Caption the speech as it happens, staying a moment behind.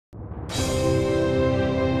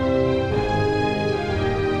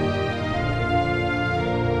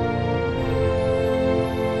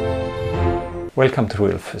Welcome to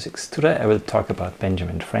Real Physics. Today I will talk about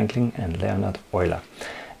Benjamin Franklin and Leonhard Euler.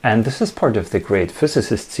 And this is part of the Great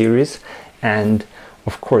Physicist series. And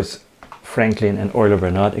of course, Franklin and Euler were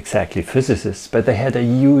not exactly physicists, but they had a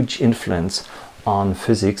huge influence on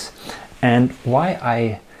physics. And why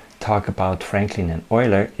I talk about Franklin and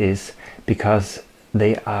Euler is because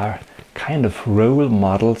they are kind of role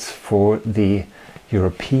models for the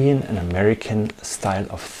European and American style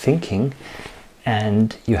of thinking.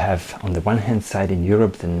 And you have on the one hand side in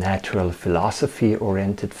Europe the natural philosophy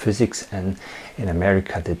oriented physics, and in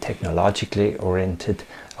America the technologically oriented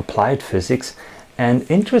applied physics. And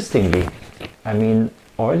interestingly, I mean,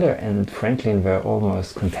 Euler and Franklin were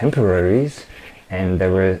almost contemporaries, and they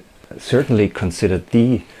were certainly considered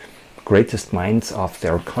the greatest minds of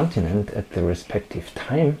their continent at the respective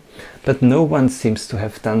time, but no one seems to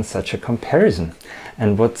have done such a comparison.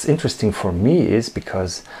 And what's interesting for me is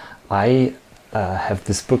because I have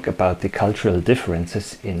this book about the cultural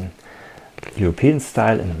differences in European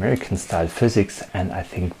style and American style physics, and I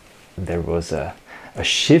think there was a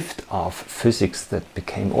shift of physics that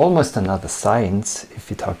became almost another science. If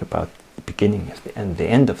you talk about the beginning and the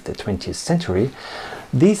end of the 20th century,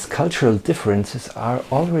 these cultural differences are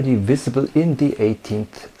already visible in the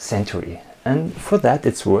 18th century, and for that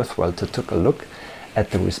it's worthwhile to take a look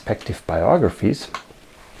at the respective biographies.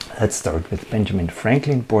 Let's start with Benjamin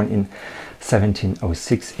Franklin, born in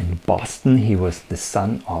 1706 in Boston. He was the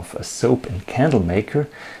son of a soap and candle maker.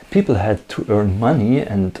 People had to earn money,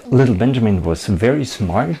 and little Benjamin was very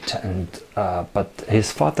smart, and but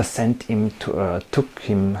his father took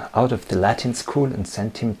him out of the Latin school and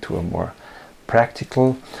sent him to a more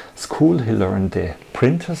practical school. He learned the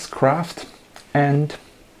printer's craft and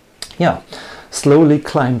slowly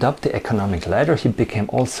climbed up the economic ladder. He became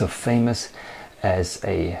also famous as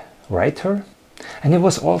a writer, and he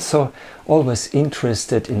was also always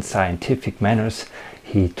interested in scientific matters.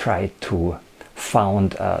 He tried to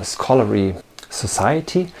found a scholarly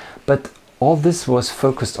society, but all this was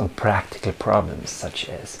focused on practical problems such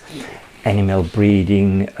as animal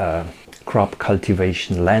breeding, crop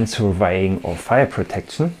cultivation, land surveying, or fire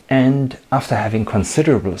protection. And after having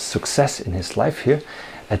considerable success in his life here,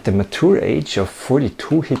 at the mature age of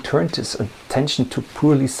 42, he turned his attention to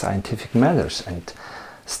purely scientific matters and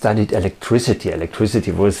studied electricity.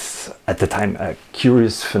 Electricity was at the time a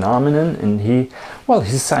curious phenomenon, and he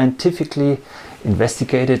scientifically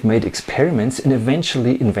investigated, made experiments, and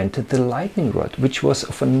eventually invented the lightning rod, which was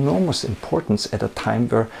of enormous importance at a time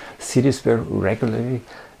where cities were regularly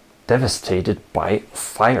devastated by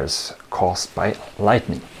fires caused by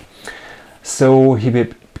lightning. So he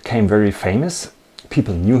became very famous.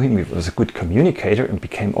 People knew him. He was a good communicator and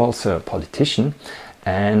became also a politician.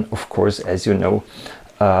 And of course, as you know,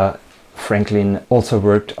 Franklin also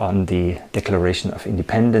worked on the Declaration of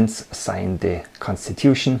Independence, signed the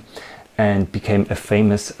Constitution, and became a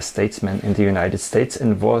famous statesman in the United States,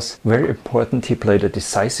 and was very important. He played a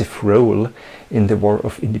decisive role in the War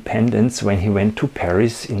of Independence when he went to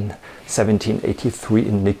Paris in 1783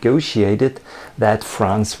 and negotiated that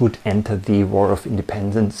France would enter the War of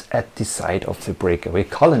Independence at the site of the breakaway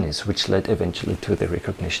colonies, which led eventually to the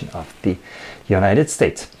recognition of the United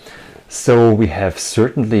States. So we have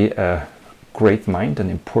certainly a great mind,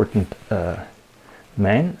 an important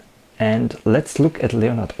man. And let's look at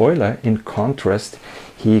Leonhard Euler. In contrast,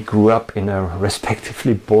 he grew up in a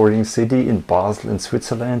respectively boring city in Basel in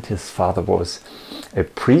Switzerland. His father was a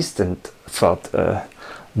priest and thought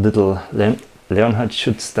little Leonhard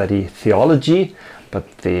should study theology,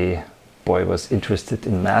 but the boy was interested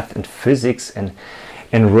in math and physics and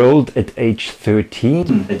enrolled at age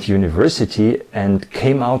 13 at university and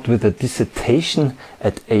came out with a dissertation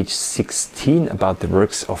at age 16 about the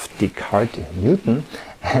works of Descartes and Newton,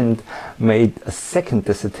 and made a second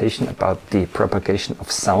dissertation about the propagation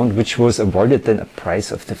of sound, which was awarded then a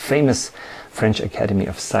prize of the famous French Academy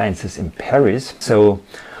of Sciences in Paris. So,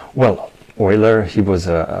 well, Euler, he was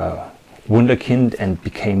a wunderkind and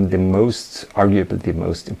became arguably the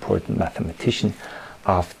most important mathematician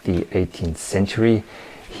of the 18th century.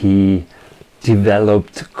 He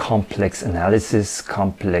developed complex analysis,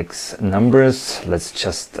 complex numbers. Let's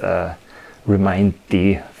just remind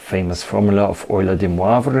the famous formula of Euler de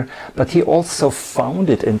Moivre, but he also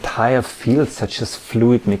founded entire fields such as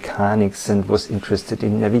fluid mechanics and was interested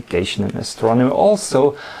in navigation and astronomy,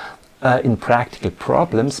 also in practical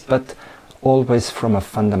problems, but always from a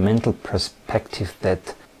fundamental perspective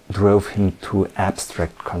that drove him to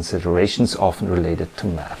abstract considerations often related to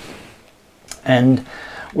math. And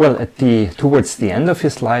Well, towards the end of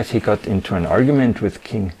his life, he got into an argument with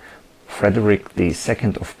King Frederick II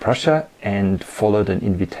of Prussia and followed an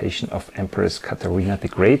invitation of Empress Katharina the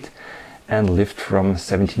Great and lived from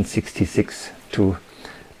 1766 to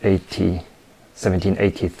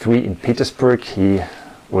 1783 in Petersburg. He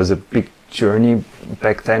was a big journey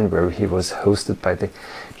back then where he was hosted by the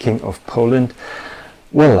King of Poland.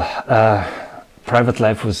 Well, private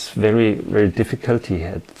life was very, very difficult. He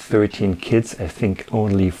had 13 kids. I think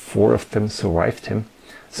only 4 of them survived him.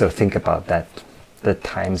 So think about that, the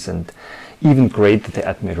times, and even great the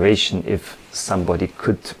admiration if somebody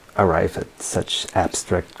could arrive at such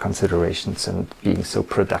abstract considerations and being so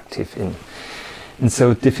productive in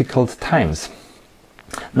so difficult times.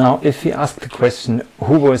 Now, if we ask the question,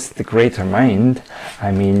 who was the greater mind?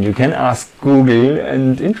 I mean, you can ask Google,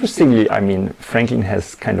 and interestingly, I mean, Franklin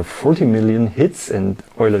has kind of 40 million hits and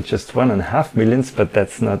Euler just 1.5 million, but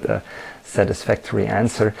that's not a satisfactory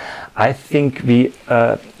answer. I think we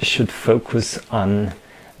should focus on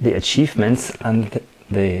the achievements and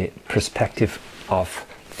the perspective of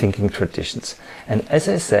thinking traditions. And as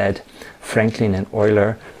I said, Franklin and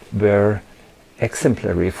Euler were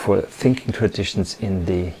exemplary for thinking traditions in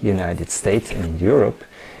the United States and in Europe.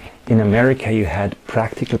 In America you had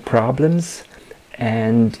practical problems,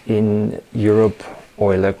 and in Europe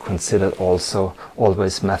Euler considered also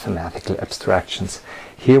always mathematical abstractions.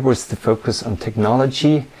 Here was the focus on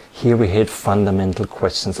technology. Here we had fundamental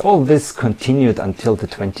questions. All this continued until the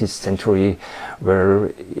 20th century, where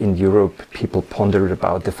in Europe people pondered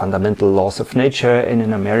about the fundamental laws of nature, and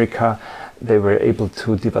in America they were able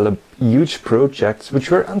to develop huge projects which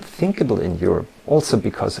were unthinkable in Europe, also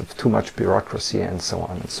because of too much bureaucracy and so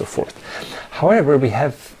on and so forth. However, we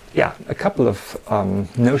have a couple of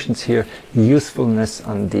notions here. Usefulness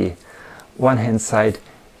on the one hand side,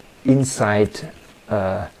 insight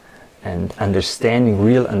and understanding,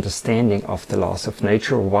 real understanding of the laws of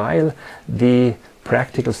nature, while the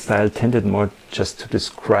practical style tended more just to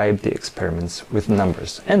describe the experiments with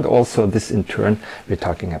numbers. And also this in turn, we're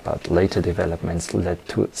talking about later developments, led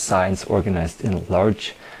to science organized in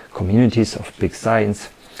large communities of big science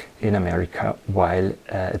in America, while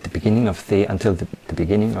at the beginning of until the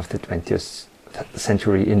beginning of the 20th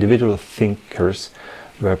century, individual thinkers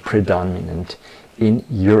were predominant in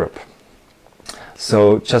Europe.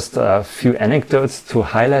 So just a few anecdotes to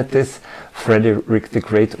highlight this. Frederick the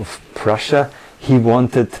Great of Prussia, he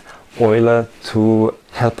wanted Euler to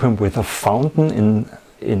help him with a fountain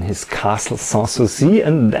in his castle Sanssouci,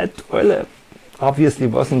 and that Euler obviously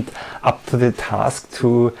wasn't up to the task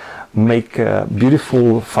to make a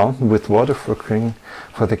beautiful fountain with water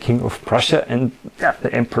for the King of Prussia, and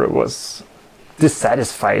the emperor was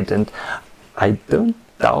dissatisfied, and I don't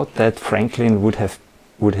doubt that Franklin would have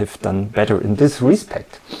done better in this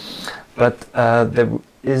respect. But there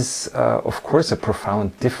is of course a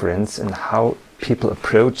profound difference in how people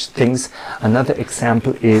approach things. Another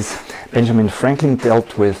example is Benjamin Franklin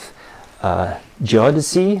dealt with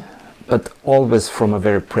geodesy, but always from a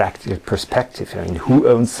very practical perspective. I mean, who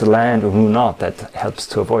owns the land or who not? That helps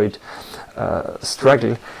to avoid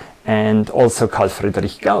struggle. And also Carl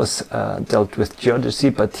Friedrich Gauss dealt with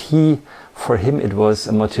geodesy, but for him it was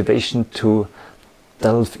a motivation to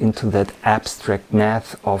delve into that abstract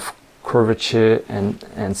math of curvature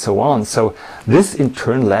and so on. So this in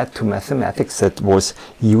turn led to mathematics that was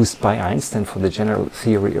used by Einstein for the general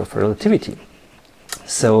theory of relativity.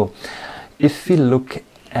 So if we look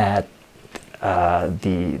at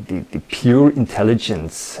the pure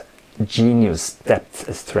intelligence, genius, depth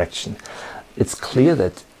abstraction, it's clear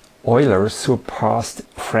that Euler surpassed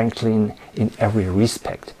Franklin in every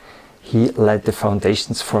respect. He laid the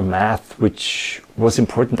foundations for math, which was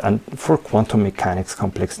important, and for quantum mechanics,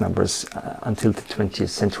 complex numbers, until the 20th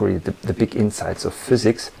century, the big insights of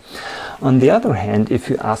physics. On the other hand, if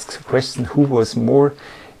you ask the question who was more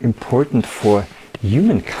important for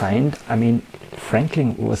humankind, I mean,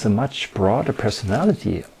 Franklin was a much broader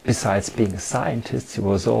personality. Besides being a scientist, he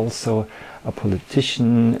was also a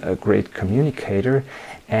politician, a great communicator,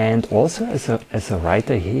 and also as a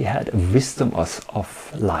writer he had a wisdom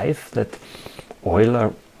of life that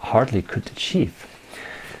Euler hardly could achieve.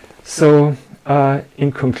 So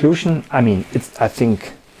in conclusion, I mean, I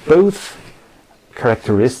think both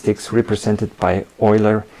characteristics represented by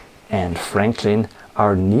Euler and Franklin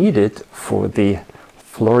are needed for the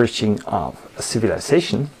flourishing of a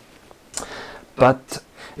civilization, but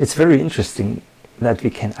it's very interesting that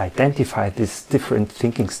we can identify this different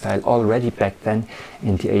thinking style already back then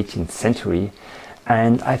in the 18th century,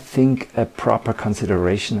 and I think a proper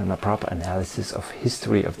consideration and a proper analysis of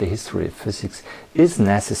the history of physics is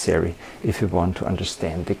necessary if we want to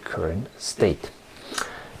understand the current state.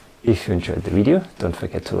 If you enjoyed the video, don't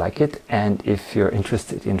forget to like it, and if you're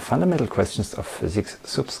interested in fundamental questions of physics,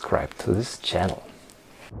 subscribe to this channel.